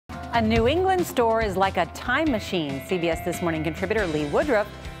A New England store is like a time machine. CBS This Morning contributor Lee Woodruff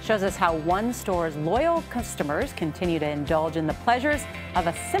shows us how one store's loyal customers continue to indulge in the pleasures of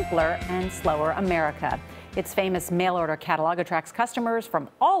a simpler and slower America. Its famous mail-order catalog attracts customers from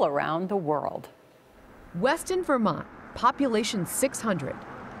all around the world. Weston, Vermont, population 600,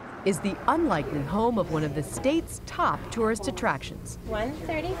 is the unlikely home of one of the state's top tourist attractions.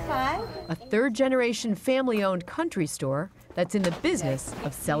 135. A third-generation family-owned country store that's in the business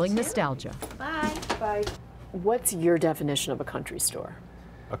of selling nostalgia. Bye. Bye. What's your definition of a country store?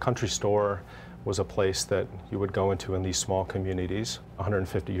 A country store was a place that you would go into in these small communities.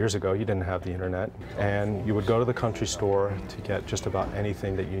 150 years ago, you didn't have the internet, and you would go to the country store to get just about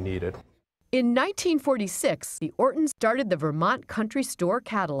anything that you needed. In 1946, the Ortons started the Vermont Country Store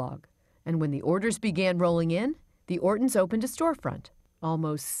catalog, and when the orders began rolling in, the Ortons opened a storefront.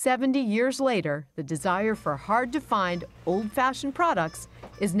 Almost 70 years later, the desire for hard-to-find, old-fashioned products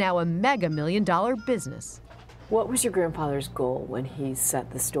is now a mega-million-dollar business. What was your grandfather's goal when he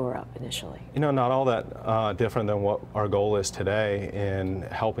set the store up initially? You know, not all that different than what our goal is today in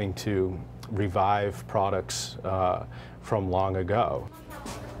helping to revive products from long ago.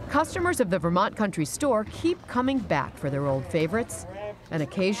 Customers of the Vermont Country Store keep coming back for their old favorites, and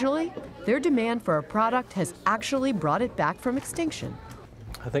occasionally, their demand for a product has actually brought it back from extinction.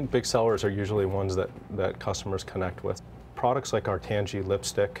 I think big sellers are usually ones that customers connect with. Products like our Tangy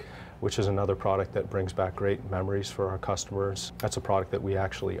lipstick, which is another product that brings back great memories for our customers. That's a product that we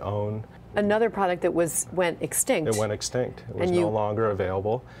actually own. Another product that went extinct. It went extinct. It was no longer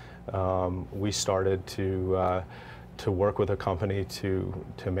available. We started to work with a company to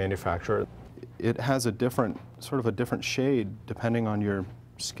manufacture it. It has a different shade depending on your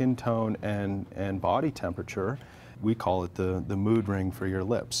skin tone and body temperature. We call it the mood ring for your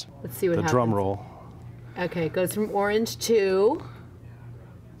lips. Let's see what happens. The drum roll. Okay, it goes from orange to...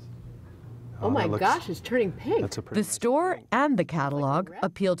 Oh my gosh, it's turning pink. The store and the catalog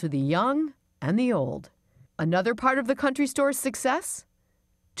appeal to the young and the old. Another part of the country store's success?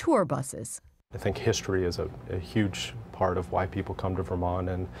 Tour buses. I think history is a huge part of why people come to Vermont,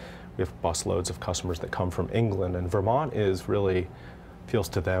 and we have busloads of customers that come from England, and Vermont feels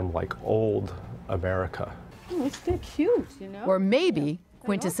to them like old America. Oh, it's so cute, you know? Or maybe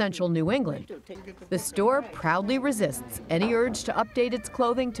quintessential New England. The store proudly resists any urge to update its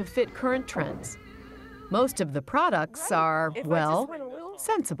clothing to fit current trends. Most of the products are, well,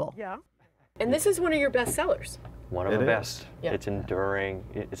 sensible. And this is one of your best sellers. One of the best. Yeah. It's enduring.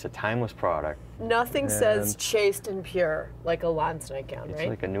 It's a timeless product. Nothing says chaste and pure like a lawn nightgown, right? It's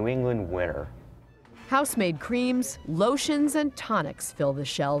like a New England winter. House-made creams, lotions, and tonics fill the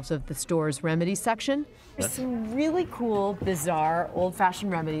shelves of the store's remedy section. There's some really cool, bizarre,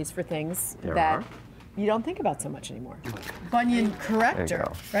 old-fashioned remedies for things that you don't think about so much anymore. Bunion corrector,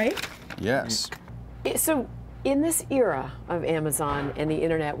 right? Yes. So in this era of Amazon and the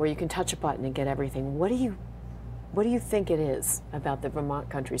internet where you can touch a button and get everything, what do you think it is about the Vermont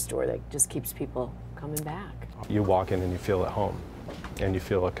Country Store that just keeps people coming back? You walk in and you feel at home, and you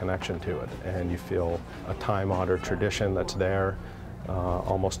feel a connection to it, and you feel a time-honored tradition that's there,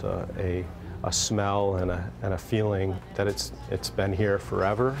 almost a smell and a feeling that it's been here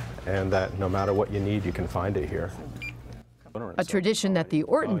forever, and that no matter what you need, you can find it here. A tradition that the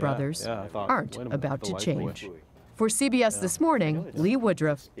Orton brothers aren't about to change. For CBS This Morning, Lee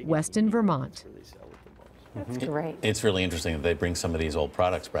Woodruff, Weston, Vermont. That's great. It's really interesting that they bring some of these old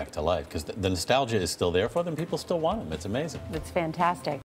products back to life, because the nostalgia is still there for them. People still want them. It's amazing. It's fantastic.